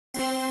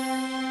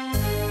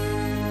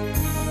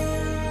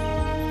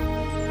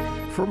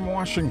From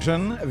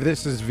Washington,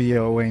 this is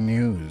VOA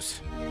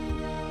News.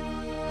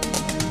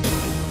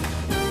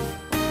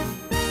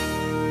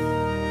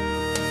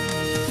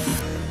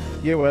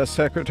 U.S.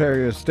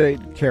 Secretary of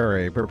State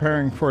Kerry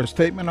preparing for a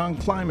statement on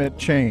climate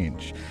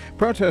change.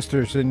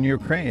 Protesters in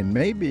Ukraine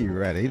may be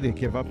ready to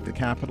give up the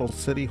capital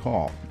City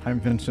Hall. I'm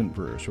Vincent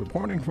Bruce,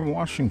 reporting from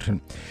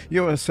Washington.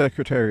 U.S.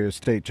 Secretary of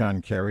State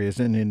John Kerry is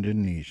in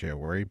Indonesia,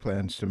 where he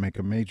plans to make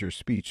a major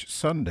speech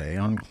Sunday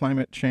on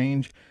climate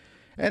change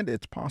and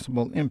its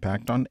possible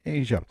impact on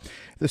Asia.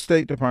 The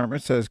State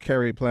Department says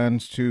Kerry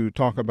plans to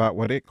talk about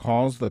what it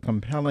calls the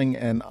compelling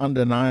and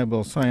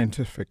undeniable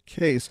scientific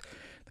case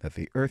that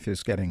the Earth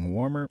is getting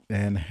warmer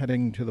and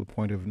heading to the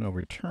point of no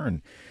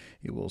return.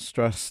 He will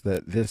stress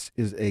that this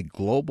is a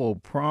global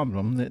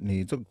problem that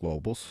needs a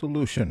global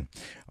solution.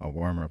 A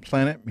warmer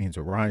planet means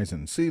a rise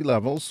in sea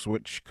levels,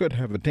 which could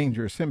have a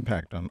dangerous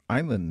impact on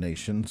island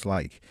nations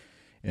like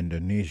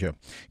Indonesia.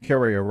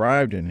 Kerry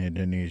arrived in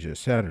Indonesia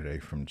Saturday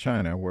from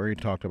China, where he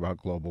talked about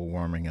global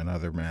warming and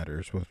other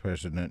matters with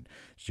President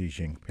Xi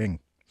Jinping.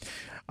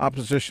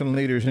 Opposition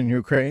leaders in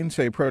Ukraine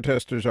say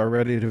protesters are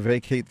ready to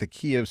vacate the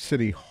Kyiv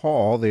City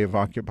Hall they have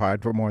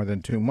occupied for more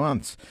than 2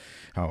 months.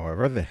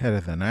 However, the head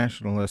of the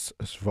nationalist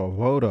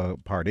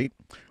Svoboda Party,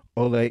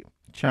 Ole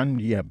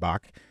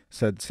Chanyabak,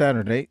 said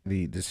Saturday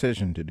the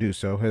decision to do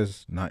so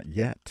has not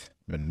yet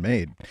been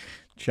made.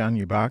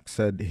 Chanyabak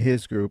said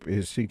his group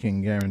is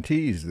seeking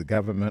guarantees the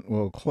government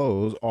will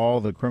close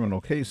all the criminal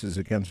cases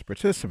against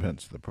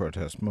participants of the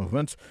protest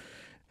movements.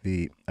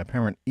 The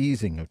apparent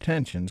easing of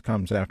tensions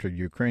comes after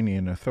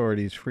Ukrainian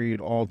authorities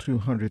freed all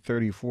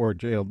 234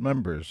 jailed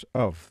members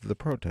of the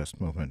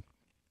protest movement.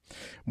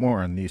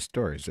 More on these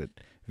stories at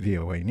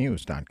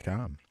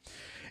voanews.com.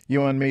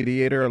 UN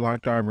mediator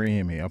Lakhdar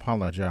Brahimi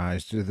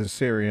apologized to the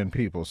Syrian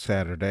people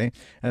Saturday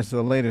as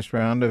the latest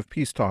round of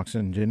peace talks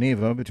in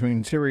Geneva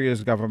between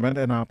Syria's government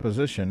and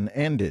opposition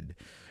ended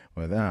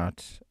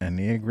without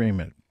any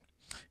agreement.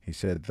 He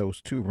said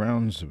those 2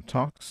 rounds of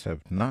talks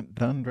have not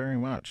done very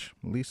much.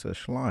 Lisa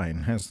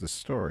Schlein has the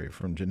story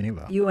from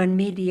Geneva. UN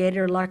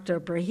mediator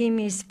Lakhdar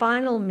Brahimi's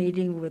final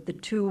meeting with the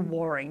 2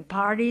 warring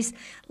parties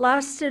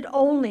lasted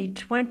only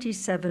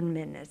 27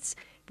 minutes.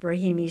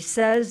 Brahimi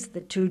says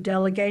the 2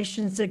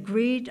 delegations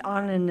agreed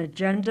on an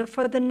agenda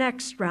for the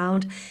next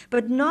round,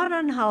 but not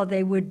on how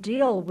they would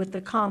deal with the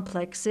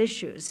complex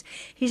issues.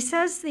 He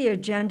says the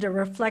agenda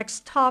reflects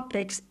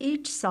topics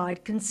each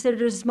side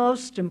considers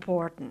most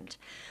important.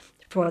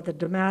 For the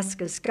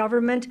Damascus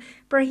government,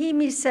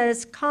 Brahimi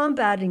says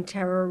combating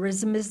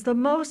terrorism is the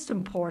most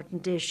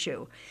important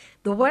issue.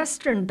 The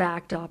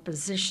Western-backed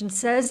opposition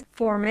says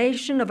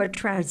formation of a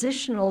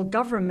transitional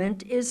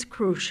government is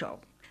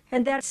crucial,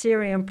 and that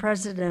Syrian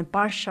President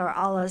Bashar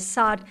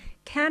al-Assad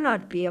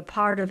cannot be a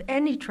part of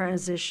any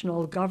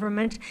transitional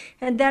government,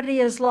 and that he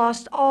has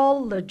lost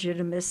all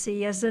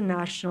legitimacy as a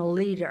national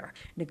leader.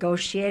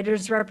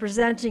 Negotiators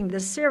representing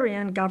the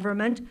Syrian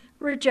government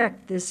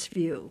reject this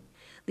view.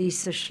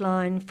 Lisa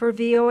Schlein for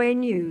VOA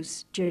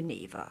News,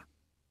 Geneva.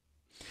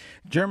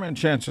 German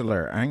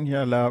Chancellor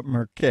Angela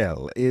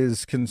Merkel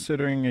is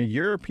considering a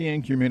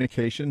European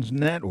communications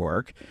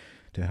network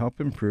to help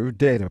improve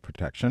data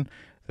protection.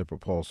 The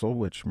proposal,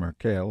 which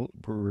Merkel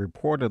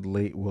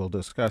reportedly will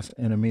discuss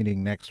in a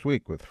meeting next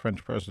week with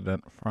French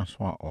President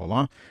François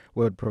Hollande,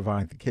 would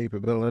provide the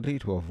capability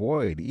to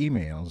avoid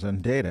emails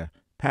and data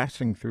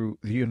passing through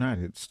the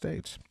United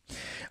States.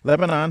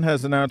 Lebanon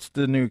has announced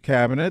a new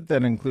cabinet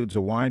that includes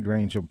a wide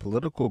range of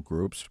political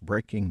groups,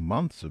 breaking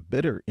months of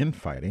bitter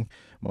infighting,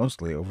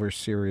 mostly over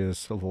Syria's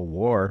civil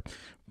war.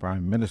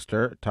 Prime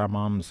Minister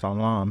Tamam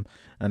Salam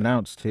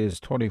announced his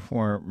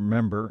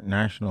 24-member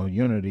national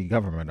unity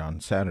government on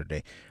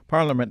Saturday.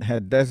 Parliament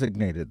had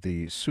designated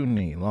the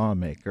Sunni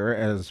lawmaker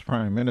as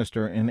prime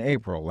minister in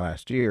April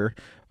last year,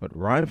 but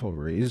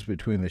rivalries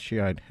between the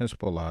Shiite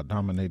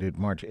Hezbollah-dominated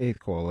March 8th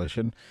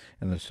coalition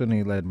and the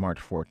Sunni-led March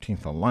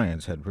 14th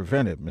alliance had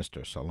prevented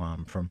Mr.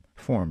 Salam from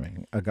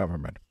forming a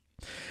government.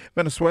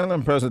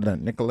 Venezuelan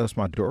President Nicolas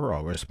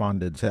Maduro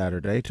responded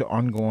Saturday to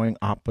ongoing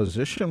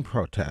opposition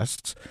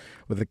protests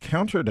with a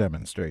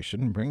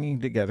counter-demonstration bringing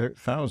together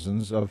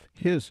thousands of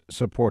his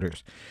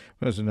supporters.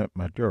 President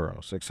Maduro,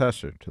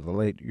 successor to the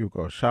late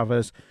Hugo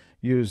Chavez,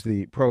 used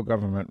the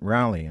pro-government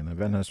rally in the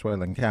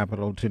Venezuelan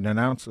capital to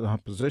denounce the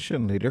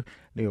opposition leader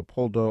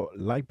Leopoldo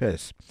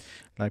López.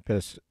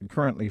 López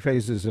currently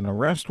faces an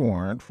arrest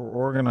warrant for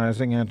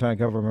organizing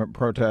anti-government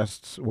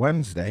protests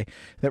Wednesday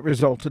that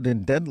resulted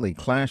in deadly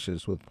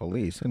clashes with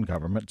police and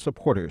government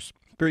supporters.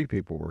 3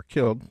 people were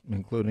killed,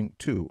 including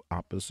 2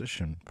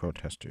 opposition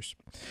protesters.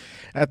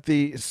 At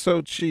the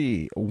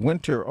Sochi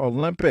Winter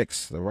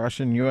Olympics, the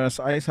Russian-U.S.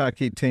 ice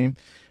hockey team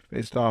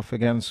faced off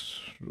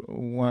against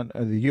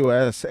the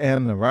U.S.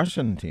 and the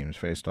Russian teams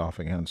faced off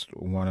against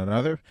one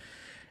another.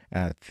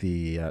 At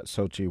the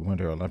Sochi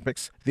Winter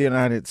Olympics, the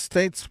United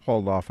States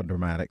pulled off a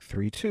dramatic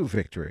 3-2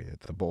 victory at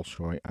the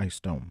Bolshoi Ice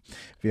Dome.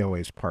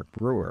 VOA's Park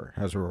Brewer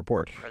has a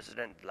report.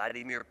 President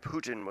Vladimir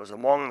Putin was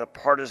among the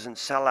partisan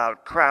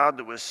sellout crowd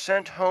that was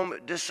sent home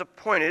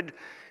disappointed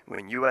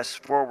when U.S.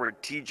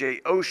 forward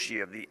T.J.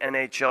 Oshie of the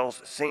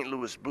NHL's St.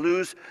 Louis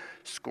Blues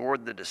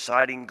scored the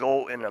deciding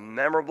goal in a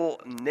memorable,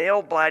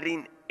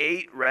 nail-biting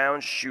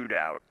 8-round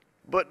shootout.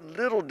 But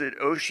little did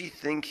Oshie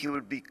think he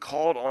would be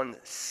called on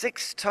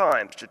 6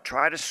 times to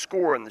try to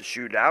score in the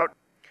shootout.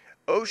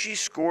 Oshie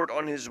scored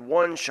on his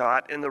one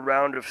shot in the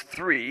round of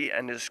 3,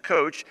 and his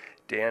coach,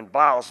 Dan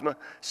Bilesma,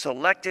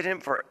 selected him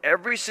for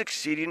every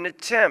succeeding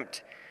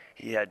attempt.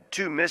 He had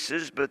 2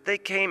 misses, but they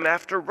came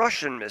after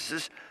Russian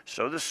misses,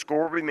 so the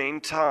score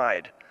remained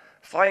tied.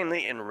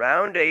 Finally, in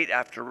round 8,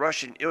 after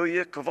Russian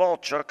Ilya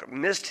Kovalchuk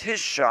missed his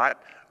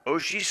shot,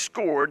 Oshie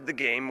scored the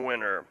game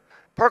winner.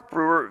 Park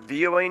Brewer,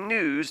 VOA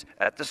News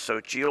at the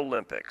Sochi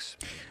Olympics.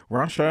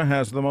 Russia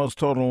has the most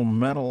total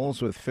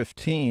medals with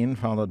 15,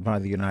 followed by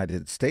the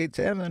United States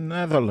and the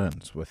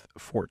Netherlands with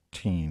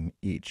 14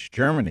 each.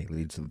 Germany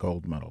leads the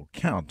gold medal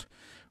count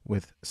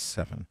with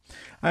 7.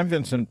 I'm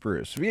Vincent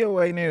Bruce,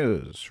 VOA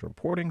News,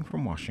 reporting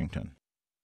from Washington.